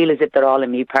and feel as if they're all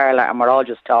in my parlour and we're all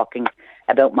just talking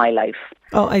about my life.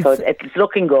 So it's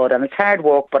looking good and it's hard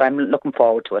work, but I'm looking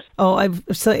forward to it. Oh, I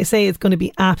say it's going to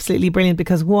be absolutely brilliant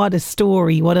because what a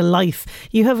story, what a life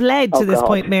you have led to this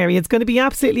point, Mary. It's going to be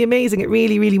absolutely amazing. It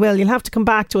really, really will. You'll have to come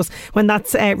back to us when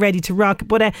that's ready to rock.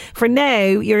 But for now,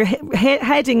 you're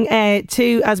heading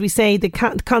to, as we say, the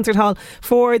concert hall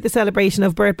for the celebration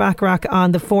of Burt Bacharach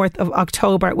on the 4th of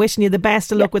October. Wishing you the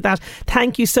best of luck with that.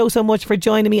 Thank you so much for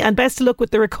joining me and best of luck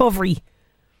with the recovery.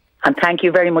 And thank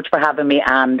you very much for having me,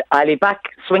 and I'll be back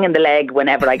swinging the leg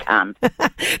whenever I can.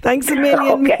 Thanks a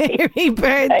million, Mary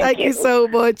Byrne. Thank you so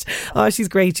much. Oh, she's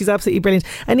great. She's absolutely brilliant.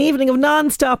 An evening of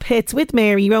non-stop hits with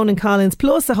Mary, Ronan Collins,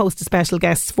 plus a host of special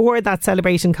guests for that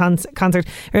celebration concert,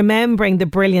 remembering the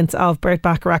brilliance of Burt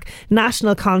Bacharach.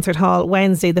 National Concert Hall,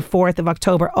 Wednesday the 4th of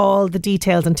October. All the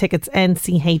details and tickets,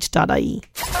 nch.ie.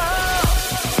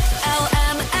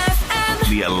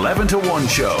 The 11 to 1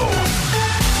 show.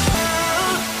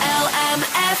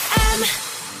 LMFM.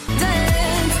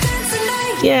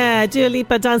 Yeah, Dua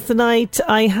Lipa, Dance the Night.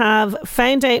 I have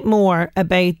found out more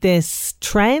about this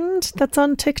trend that's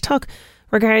on TikTok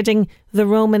regarding the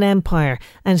Roman Empire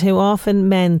and how often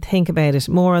men think about it.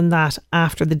 More on that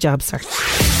after the job search.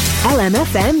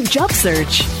 LMFM Job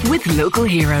Search with Local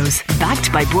Heroes.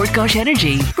 Backed by Bord Gáis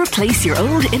Energy. Replace your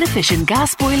old inefficient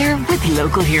gas boiler with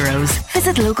Local Heroes.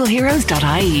 Visit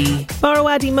localheroes.ie.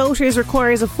 Borrowadi Motors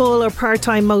requires a full or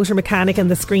part-time motor mechanic in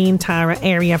the Screen Tara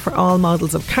area for all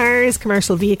models of cars,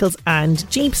 commercial vehicles and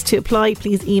Jeeps. To apply,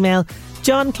 please email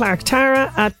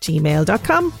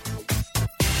johnclarktara@gmail.com.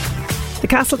 The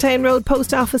Castletown Road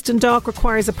Post Office Dundalk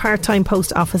requires a part-time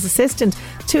post office assistant.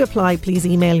 To apply, please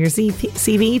email your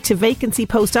CV to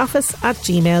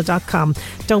vacancypostoffice@gmail.com.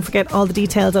 Don't forget, all the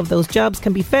details of those jobs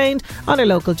can be found on our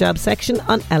local job section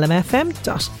on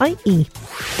lmfm.ie.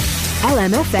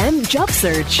 LMFM Job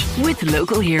Search with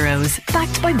Local Heroes.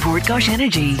 Backed by Bord Gáis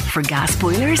Energy. For gas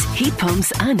boilers, heat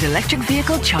pumps and electric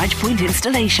vehicle charge point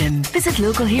installation. Visit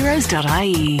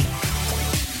localheroes.ie.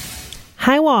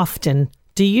 How often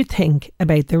do you think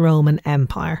about the Roman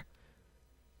Empire?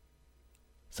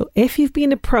 So if you've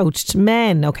been approached,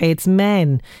 men, okay, it's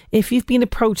men. If you've been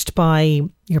approached by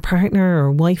your partner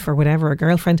or wife or whatever, a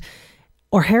girlfriend,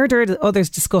 or heard others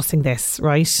discussing this,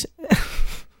 right?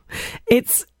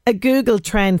 It's a Google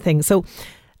trend thing. So,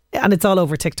 and it's all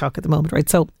over TikTok at the moment, right?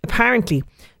 So apparently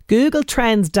Google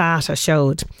Trends data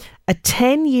showed a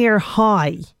 10-year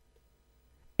high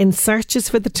in searches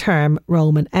for the term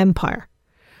Roman Empire,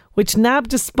 which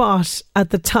nabbed a spot at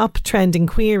the top trending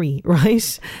query,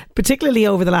 right? Particularly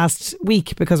over the last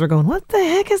week, because we're going, what the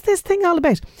heck is this thing all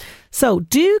about? So,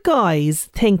 do guys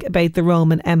think about the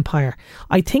Roman Empire?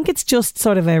 I think it's just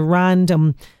sort of a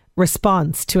random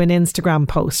response to an Instagram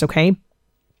post, okay?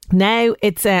 Now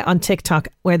it's on TikTok,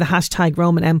 where the hashtag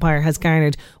Roman Empire has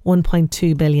garnered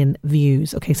 1.2 billion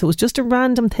views. Okay, so it was just a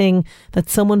random thing that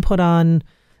someone put on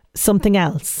something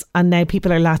else, and now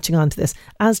people are latching onto this.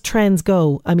 As trends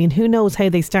go, I mean, who knows how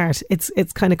they start?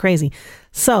 It's kind of crazy.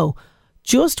 So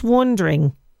just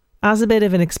wondering, as a bit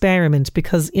of an experiment,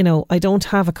 because, you know, I don't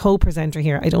have a co-presenter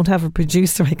here, I don't have a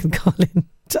producer I can call in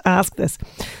to ask this.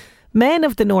 Men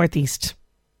of the Northeast,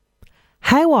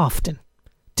 how often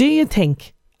do you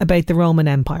think about the Roman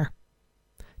Empire?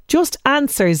 Just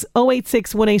answers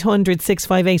 086 1800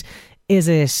 658. Is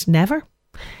it never?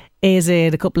 Is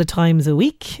it a couple of times a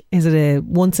week? Is it a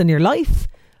once in your life?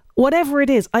 Whatever it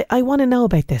is, I want to know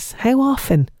about this. How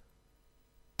often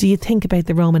do you think about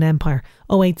the Roman Empire?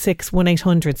 086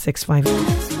 1800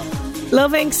 658.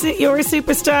 Loving You're a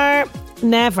Superstar.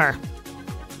 Never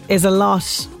is a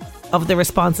lot of the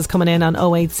responses coming in on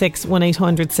 086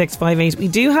 1800 658. We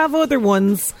do have other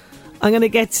ones. I'm going to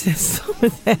get to some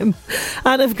of them.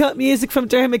 And I've got music from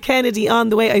Dermot Kennedy on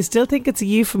the way. I still think it's a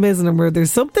euphemism where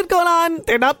there's something going on.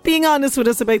 They're not being honest with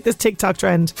us about this TikTok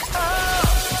trend.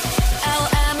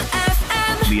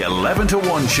 The 11 to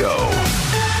 1 show.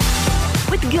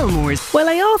 With Gilmore's. Well,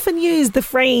 I often use the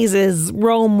phrases,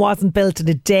 Rome wasn't built in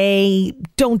a day,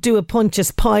 don't do a Pontius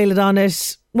Pilate on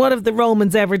it, what have the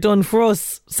Romans ever done for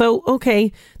us? So,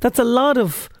 okay, that's a lot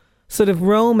of sort of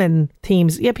Roman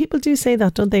themes. Yeah, people do say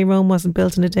that, don't they? Rome wasn't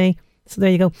built in a day. So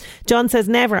there you go. John says,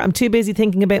 never. I'm too busy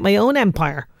thinking about my own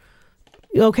empire.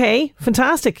 Okay,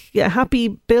 fantastic. Yeah, happy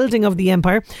building of the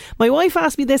empire. My wife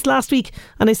asked me this last week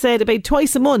and I said about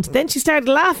twice a month. Then she started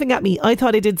laughing at me. I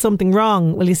thought I did something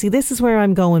wrong. Well, you see, this is where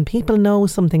I'm going. People know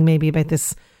something maybe about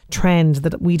this trend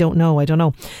that we don't know. I don't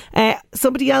know.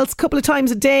 Somebody else, couple of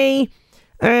times a day.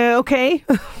 Okay.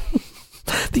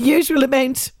 The usual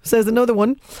amount, says another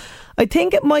one. I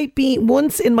think it might be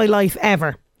once in my life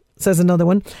ever, says another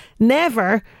one.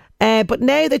 Never, but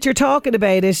now that you're talking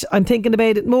about it, I'm thinking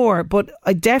about it more, but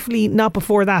I definitely not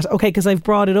before that. Okay, because I've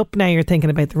brought it up now, you're thinking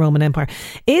about the Roman Empire.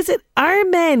 Are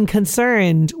men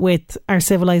concerned with our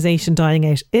civilization dying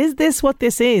out? Is this what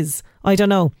this is? I don't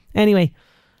know. Anyway,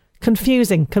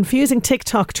 confusing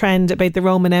TikTok trend about the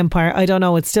Roman Empire. I don't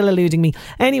know, it's still eluding me.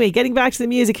 Anyway, getting back to the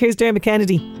music, here's Dermot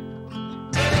Kennedy.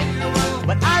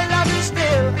 But I love you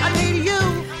still, I need you.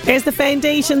 There's the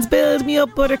Foundations, Build Me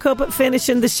Up, Buttercup,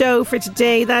 finishing the show for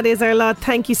today. That is our lot.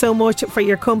 Thank you so much for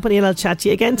your company, and I'll chat to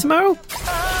you again tomorrow.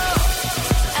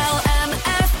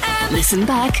 Listen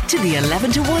back to the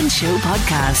 11 to 1 show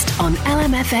podcast on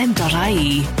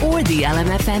lmfm.ie or the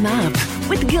LMFM app.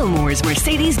 With Gilmore's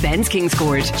Mercedes-Benz Kings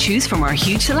Court. Choose from our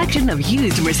huge selection of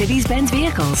used Mercedes-Benz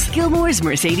vehicles. Gilmore's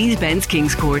Mercedes-Benz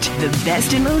Kings Court. The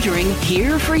best in motoring,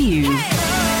 here for you.